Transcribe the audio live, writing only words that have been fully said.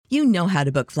You know how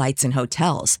to book flights and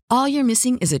hotels. All you're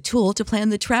missing is a tool to plan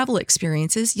the travel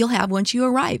experiences you'll have once you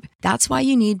arrive. That's why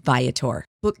you need Viator.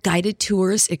 Book guided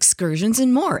tours, excursions,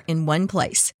 and more in one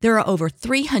place. There are over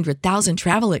 300,000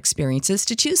 travel experiences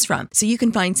to choose from, so you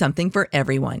can find something for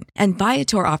everyone. And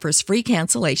Viator offers free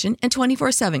cancellation and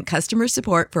 24/7 customer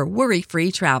support for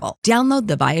worry-free travel. Download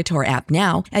the Viator app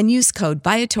now and use code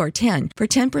Viator10 for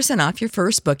 10% off your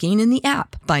first booking in the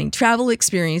app. Find travel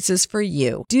experiences for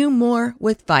you. Do more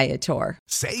with Viator.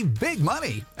 Save big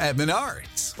money at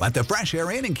Menards. Let the fresh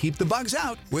air in and keep the bugs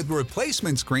out with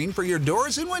replacement screen for your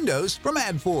doors and windows from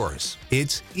AdForce.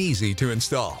 It's easy to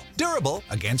install, durable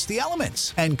against the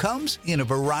elements, and comes in a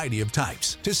variety of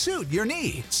types to suit your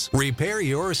needs. Repair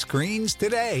your screens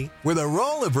today with a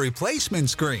roll of replacement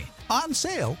screen on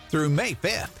sale through May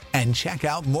 5th. And check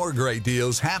out more great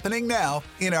deals happening now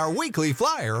in our weekly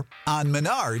flyer on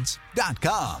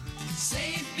Menards.com.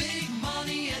 Save big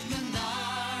money at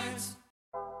Menards.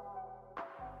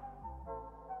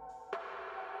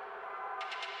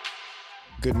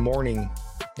 Good morning.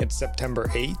 It's September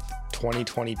 8th,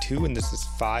 2022, and this is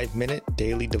 5-Minute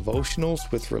Daily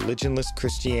Devotionals with Religionless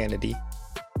Christianity.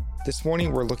 This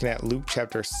morning we're looking at Luke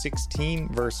chapter 16,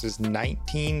 verses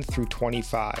 19 through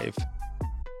 25.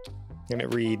 And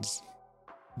it reads,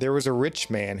 "There was a rich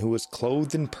man who was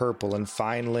clothed in purple and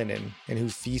fine linen, and who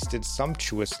feasted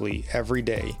sumptuously every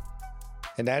day.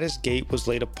 And at his gate was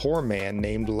laid a poor man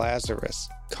named Lazarus,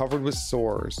 covered with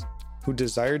sores, who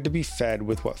desired to be fed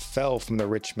with what fell from the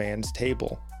rich man's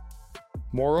table.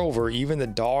 Moreover, even the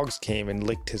dogs came and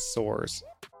licked his sores.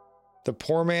 The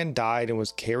poor man died and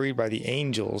was carried by the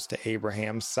angels to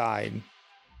Abraham's side.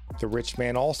 The rich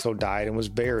man also died and was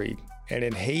buried, and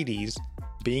in Hades,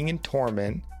 being in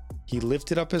torment, he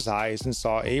lifted up his eyes and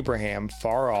saw Abraham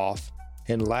far off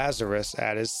and Lazarus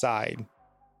at his side.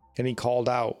 And he called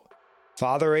out,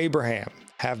 'Father Abraham,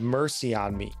 have mercy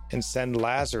on me, and send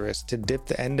Lazarus to dip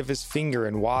the end of his finger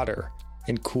in water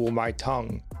and cool my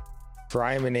tongue, for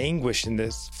I am in anguish in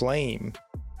this flame.'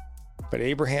 But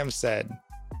Abraham said,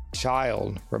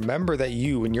 'Child, remember that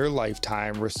you in your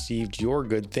lifetime received your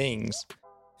good things,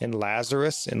 and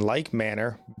Lazarus in like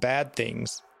manner bad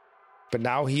things. But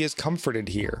now he is comforted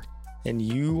here, and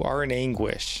you are in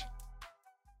anguish.'"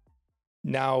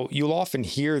 Now, you'll often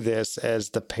hear this as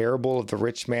the parable of the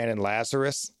rich man and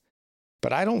Lazarus,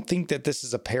 but I don't think that this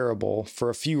is a parable for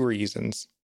a few reasons.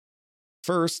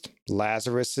 First,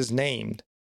 Lazarus is named.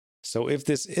 So if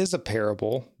this is a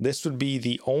parable, this would be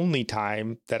the only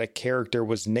time that a character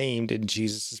was named in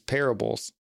Jesus'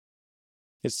 parables.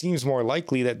 It seems more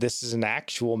likely that this is an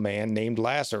actual man named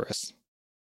Lazarus.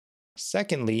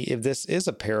 Secondly, if this is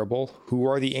a parable, who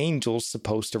are the angels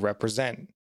supposed to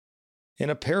represent? In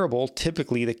a parable,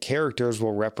 typically the characters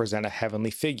will represent a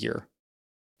heavenly figure,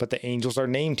 but the angels are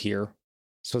named here,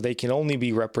 so they can only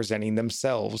be representing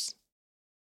themselves.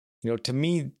 To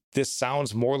me, this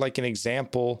sounds more like an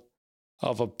example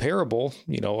of a parable,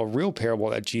 a real parable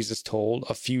that Jesus told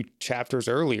a few chapters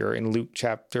earlier in Luke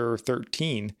chapter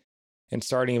 13. And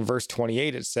starting in verse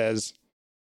 28, it says,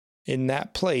 "In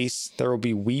that place there will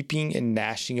be weeping and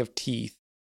gnashing of teeth,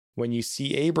 when you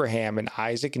see Abraham and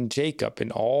Isaac and Jacob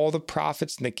and all the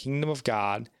prophets in the kingdom of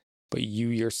God, but you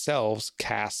yourselves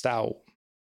cast out."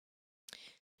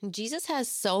 Jesus has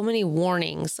so many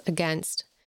warnings against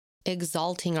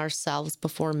exalting ourselves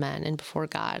before men and before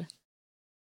God.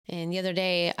 And the other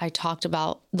day, I talked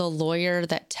about the lawyer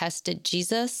that tested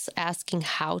Jesus, asking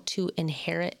how to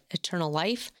inherit eternal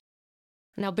life.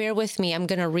 Now, bear with me. I'm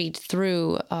going to read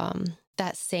through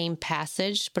that same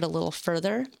passage, but a little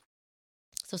further.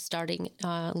 So starting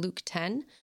Luke 10,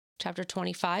 chapter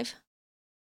 25.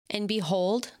 "And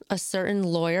behold, a certain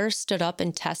lawyer stood up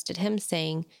and tested him,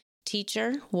 saying,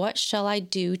 'Teacher, what shall I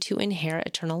do to inherit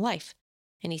eternal life?'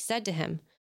 And he said to him,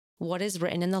 'What is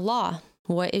written in the law?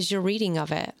 What is your reading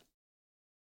of it?'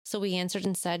 So he answered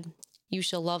and said, 'You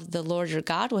shall love the Lord your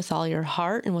God with all your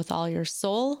heart and with all your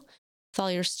soul, with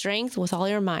all your strength, with all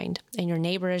your mind, and your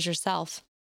neighbor as yourself.'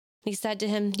 And he said to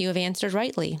him, 'You have answered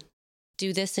rightly.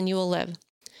 Do this and you will live.'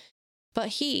 But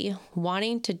he,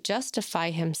 wanting to justify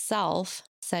himself,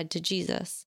 said to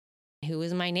Jesus, 'Who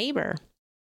is my neighbor?'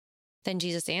 Then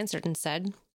Jesus answered and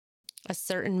said, 'A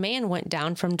certain man went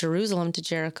down from Jerusalem to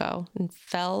Jericho and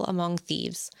fell among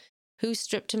thieves, who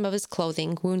stripped him of his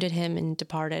clothing, wounded him, and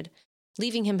departed,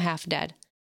 leaving him half dead.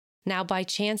 Now by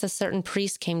chance a certain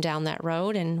priest came down that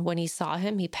road, and when he saw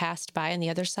him, he passed by on the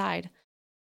other side.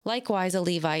 Likewise a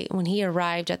Levite, when he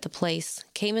arrived at the place,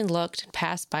 came and looked and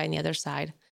passed by on the other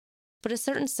side. But a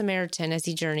certain Samaritan, as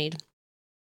he journeyed,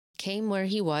 came where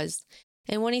he was,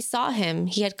 and when he saw him,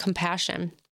 he had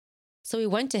compassion. So he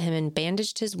went to him and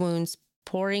bandaged his wounds,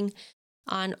 pouring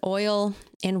on oil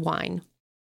and wine.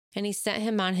 And he sent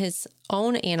him on his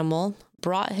own animal,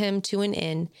 brought him to an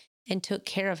inn, and took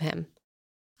care of him.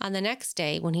 On the next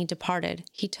day, when he departed,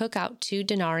 he took out 2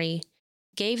 denarii,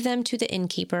 gave them to the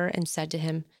innkeeper, and said to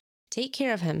him, "Take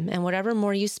care of him, and whatever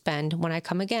more you spend, when I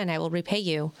come again, I will repay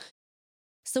you."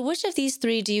 So which of these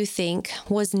 3 do you think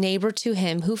was neighbor to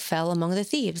him who fell among the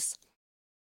thieves?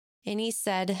 And he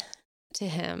said,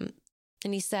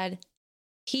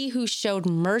 "He who showed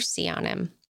mercy on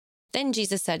him." Then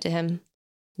Jesus said to him,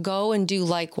 "Go and do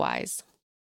likewise."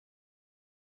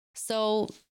 So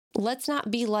let's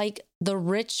not be like the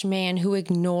rich man who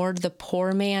ignored the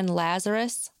poor man,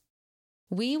 Lazarus.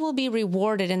 We will be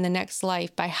rewarded in the next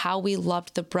life by how we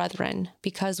loved the brethren,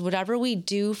 because whatever we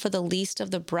do for the least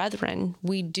of the brethren,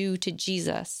 we do to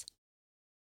Jesus.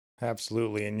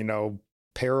 Absolutely. And,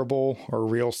 parable or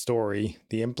real story,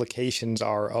 the implications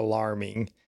are alarming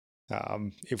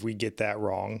if we get that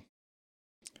wrong.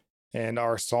 And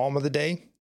our psalm of the day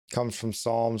comes from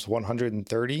Psalms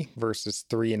 130, verses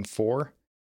 3 and 4.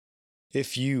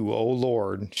 If you, O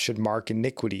Lord, should mark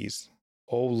iniquities,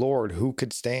 O Lord, who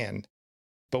could stand?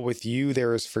 But with you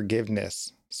there is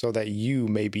forgiveness, so that you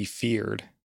may be feared.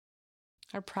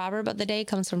 Our proverb of the day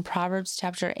comes from Proverbs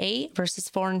chapter 8, verses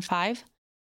 4 and 5.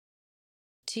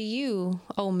 To you,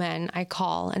 O men, I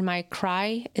call, and my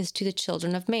cry is to the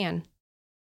children of man.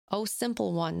 O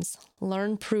simple ones,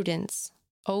 learn prudence.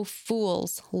 O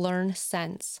fools, learn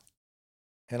sense.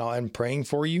 And I'll end praying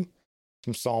for you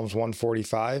from Psalms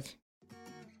 145.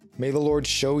 May the Lord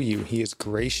show you he is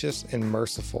gracious and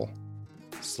merciful,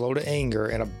 slow to anger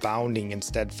and abounding in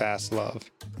steadfast love,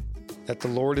 that the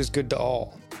Lord is good to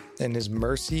all, and his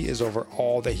mercy is over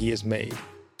all that he has made.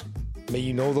 May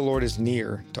you know the Lord is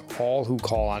near to all who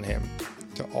call on him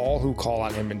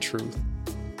in truth,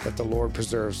 that the Lord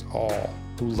preserves all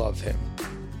who love him.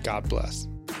 God bless.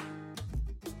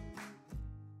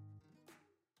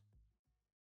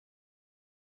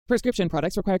 Prescription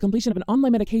products require completion of an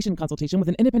online medication consultation with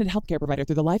an independent healthcare provider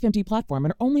through the LifeMD platform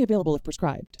and are only available if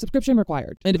prescribed. Subscription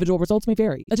required. Individual results may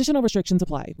vary. Additional restrictions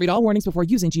apply. Read all warnings before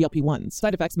using GLP-1s.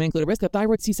 Side effects may include a risk of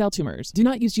thyroid C-cell tumors. Do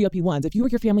not use GLP-1s if you or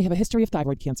your family have a history of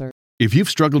thyroid cancer. If you've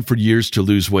struggled for years to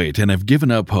lose weight and have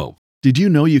given up hope, did you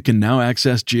know you can now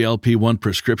access GLP-1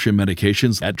 prescription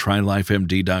medications at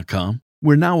TryLifeMD.com?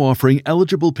 We're now offering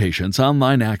eligible patients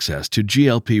online access to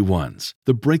GLP-1s,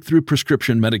 the breakthrough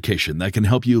prescription medication that can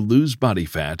help you lose body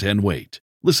fat and weight.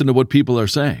 Listen to what people are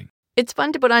saying. It's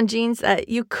fun to put on jeans that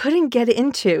you couldn't get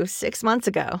into 6 months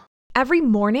ago. Every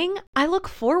morning, I look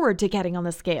forward to getting on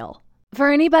the scale.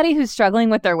 For anybody who's struggling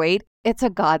with their weight, it's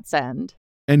a godsend.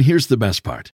 And here's the best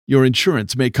part. Your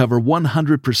insurance may cover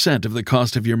 100% of the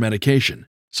cost of your medication.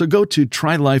 So go to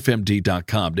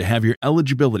TryLifeMD.com to have your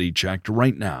eligibility checked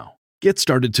right now. Get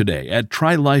started today at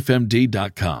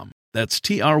TryLifeMD.com. That's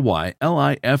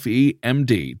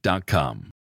TryLifeMD.com.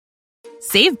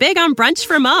 Save big on brunch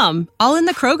for mom, all in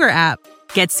the Kroger app.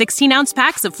 Get 16-ounce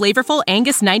packs of flavorful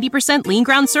Angus 90% lean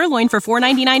ground sirloin for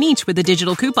 $4.99 each with a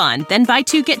digital coupon. Then buy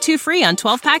 2, get 2 free on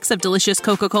 12 packs of delicious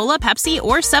Coca-Cola, Pepsi,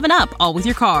 or 7-Up, all with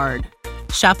your card.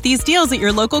 Shop these deals at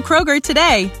your local Kroger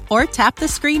today, or tap the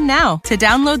screen now to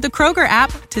download the Kroger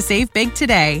app to save big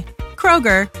today.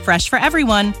 Kroger, fresh for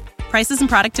everyone. Prices and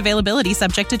product availability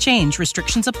subject to change.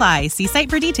 Restrictions apply. See site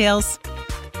for details.